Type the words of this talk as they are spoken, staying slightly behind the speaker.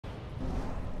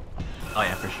Oh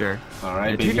yeah, for sure.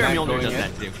 Alright, Baby Baby Knight Mjolnir going does in.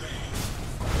 that too.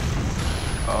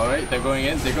 Alright, they're going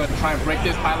in. They're gonna try and break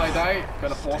this highlight die.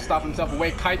 Gonna force stop himself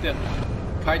away. Kite the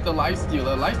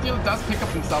Lifestealer. Lifestealer does pick up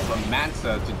himself a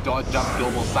Manta to dodge up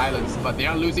Global Silence, but they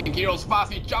are losing heroes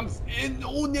fast. He jumps in.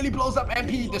 Oh, nearly blows up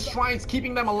MP. The Shrines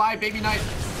keeping them alive. Baby Knight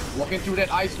walking through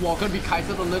that Ice Wall. Gonna be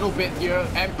kited a little bit here.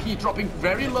 MP dropping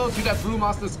very low to that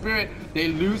Brewmaster Spirit. They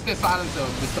lose their Silencer.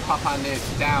 Mr. Papane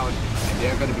is down, and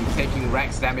they're gonna be taking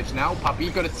Rax damage now. Puppey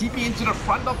gonna TP into the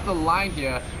front of the line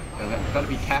here. Gotta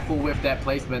be careful with that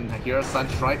placement. Here's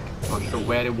Sunstrike. Not sure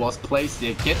where it was placed.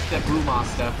 It gets the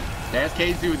Brewmaster. There's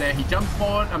KheZu there. He jumps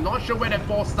forward. I'm not sure where that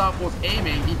Force Staff was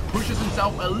aiming. He pushes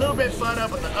himself a little bit further,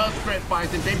 but the Earth Spirit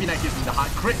finds him. Baby Knight gives him the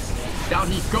hard crits. Down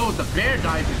he goes. The bear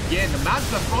dies again. The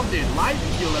Master from the Life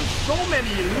Stealer. So many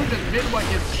illusions. Midway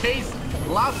is chased.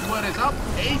 Last word is up.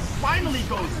 Ace finally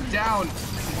goes down.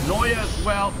 Noya as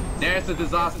well. There's the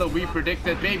disaster we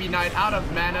predicted. Baby Knight out of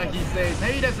mana. He says,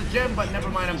 hey, there's a gem, but never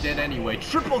mind, I'm dead anyway.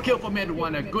 Triple kill for mid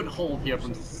one. A good hold here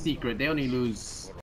from Secret. They only lose